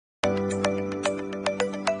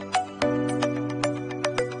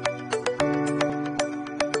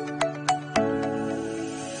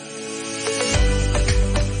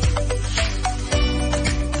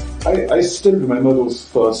I still remember those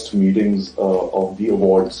first meetings of the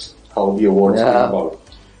awards, how the awards came about.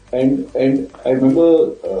 And I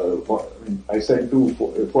remember I said to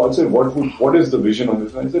Fuad, said, what is the vision on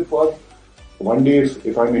this? And I said, Fuad, one day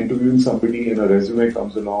if I'm interviewing somebody and a resume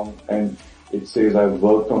comes along and it says I've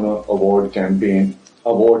worked on an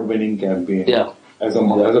award-winning campaign as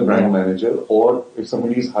a brand manager, or if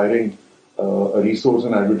somebody is hiring a resource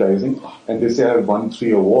in advertising and they say I've won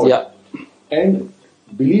 3 awards, and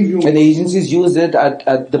believe you, and the agencies use it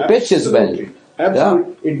at the pitch as well.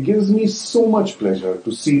 Absolutely, it gives me so much pleasure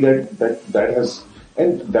to see that has,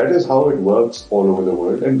 and that is how it works all over the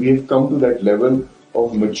world, and we have come to that level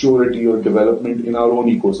of maturity or development in our own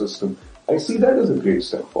ecosystem. I see that as a great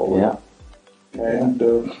step forward. And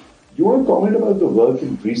you want to comment about the work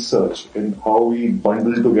in research and how we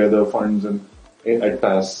bundle together funds at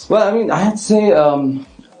PAS? Well, I mean, I had to say,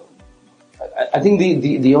 I think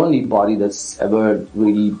the only body that's ever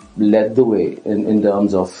really led the way in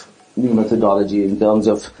terms of new methodology, in terms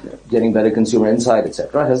of getting better consumer insight,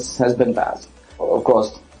 etc., has been PAS. Of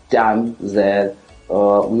course, Dan is there.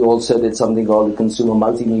 We also did something called the Consumer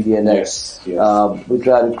Multimedia Index. We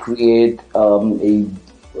try to create a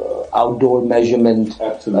outdoor measurement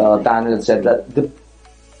panel, etc. The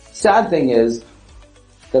sad thing is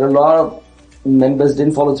that a lot of members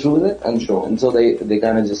didn't follow through with it, and so they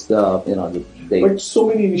kind of just But so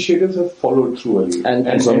many initiatives have followed through, Ali.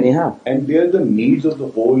 And so many have. And they are the needs of the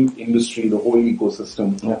whole industry, the whole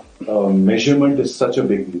ecosystem. Measurement is such a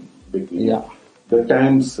big need. The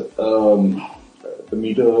TAMS, the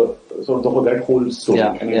meter, sort of that whole story,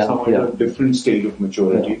 and it's now at a different stage of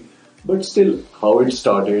maturity. But still, how it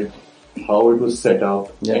started, how it was set up.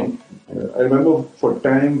 And I remember for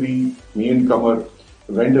time me and Kamar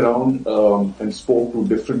went around and spoke to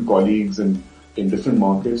different colleagues in different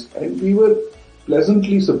markets, and we were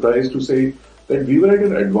pleasantly surprised to say that we were at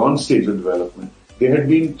an advanced stage of development. They had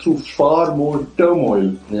been through far more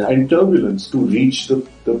turmoil and turbulence to reach the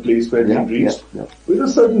place where they reached with a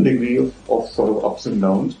certain degree of sort of ups and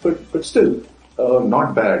downs, but still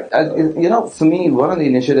not bad. For me, one of the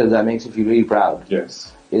initiatives that makes me feel really proud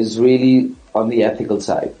is really on the ethical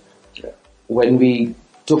side. When we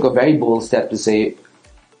took a very bold step to say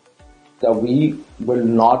that we will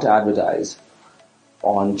not advertise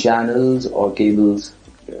on channels or cables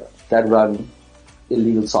that run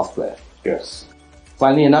illegal software.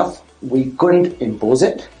 Funnily enough, we couldn't impose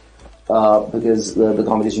it because the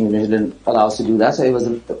Competition Commission didn't allow us to do that, so it was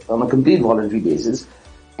on a complete voluntary basis.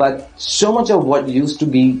 But so much of what used to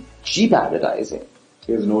be cheap advertising,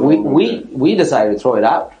 we decided to throw it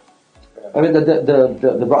out. I mean,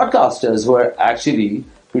 the broadcasters were actually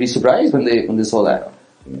pretty surprised when they saw that.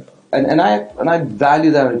 And I value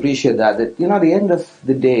that and appreciate that at the end of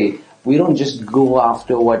the day, we don't just go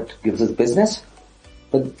after what gives us business,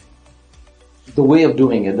 but the way of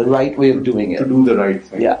doing it, the right way of doing it. To do the right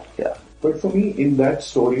thing. Yeah. But for me, in that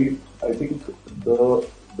story, I think the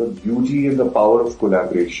beauty and the power of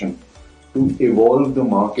collaboration to evolve the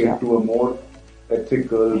market to a more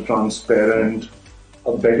ethical, transparent,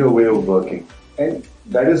 a better way of working. And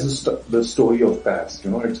that is the story of PAS.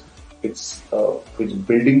 It's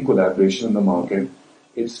building collaboration in the market.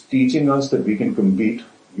 It's teaching us that we can compete.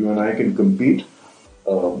 You and I can compete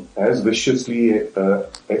as viciously in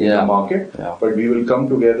the market, but we will come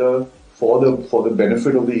together for the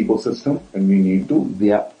benefit of the ecosystem, and we need to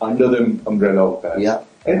under the umbrella of PAS.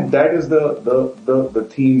 And that is the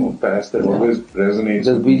theme of PAS that always resonates.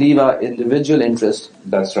 Because we leave our individual interest.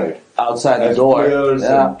 That's right. Outside the door. Players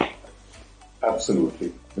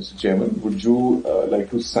absolutely. Mr. Chairman, would you like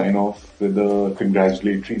to sign off with a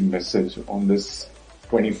congratulatory message on this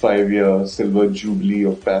 25-year silver jubilee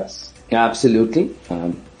of PAS? Absolutely.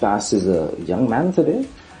 PAS is a young man today.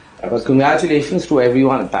 But congratulations to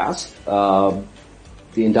everyone at PAS.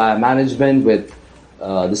 The entire management with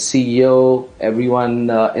the CEO,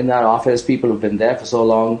 everyone in that office, people who've been there for so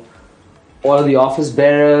long, all of the office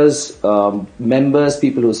bearers, members,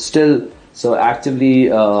 people who are still so actively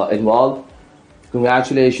involved.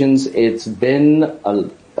 Congratulations. It's been a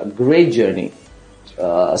great journey.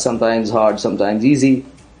 Sometimes hard, sometimes easy.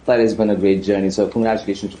 But it's been a great journey. So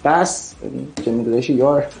congratulations to PAS. And Chairman Koraishy,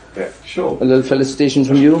 a little felicitation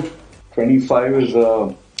from you. 25 is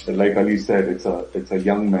like Ali said, it's a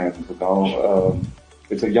young man. So now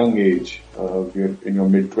it's a young age. You're in your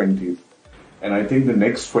mid-20s. And I think the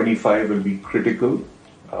next 25 will be critical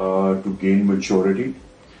to gain maturity.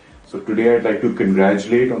 So today I'd like to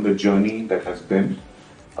congratulate on the journey that has been.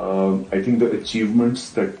 I think the achievements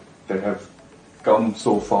that have come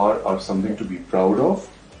so far are something to be proud of.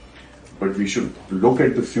 But we should look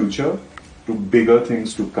at the future to bigger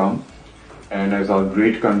things to come. And as our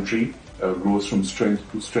great country, grows from strength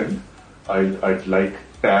to strength. I'd like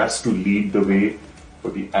TAS to lead the way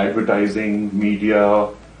for the advertising, media,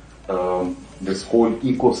 this whole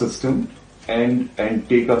ecosystem, and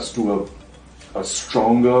take us to a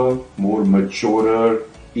stronger, more maturer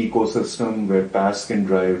ecosystem where PAS can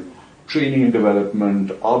drive training and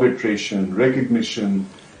development, arbitration, recognition,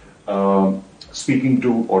 speaking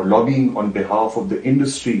to or lobbying on behalf of the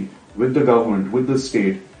industry with the government, with the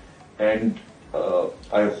state, and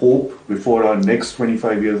I hope before our next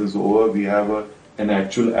 25 years is over, we have an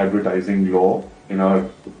actual advertising law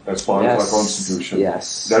as part of our constitution.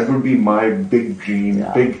 Yes. That would be my big dream,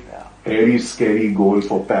 hairy, scary goal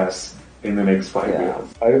for PAS in the next 5 years.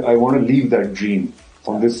 I want to leave that dream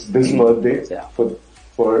on this birthday.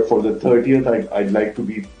 For the 30th, I'd like to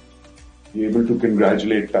be able to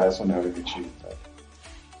congratulate PAS on having achieved that.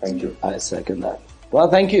 Thank you. I second that. Well,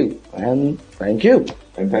 thank you. And thank you.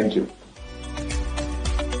 And thank you.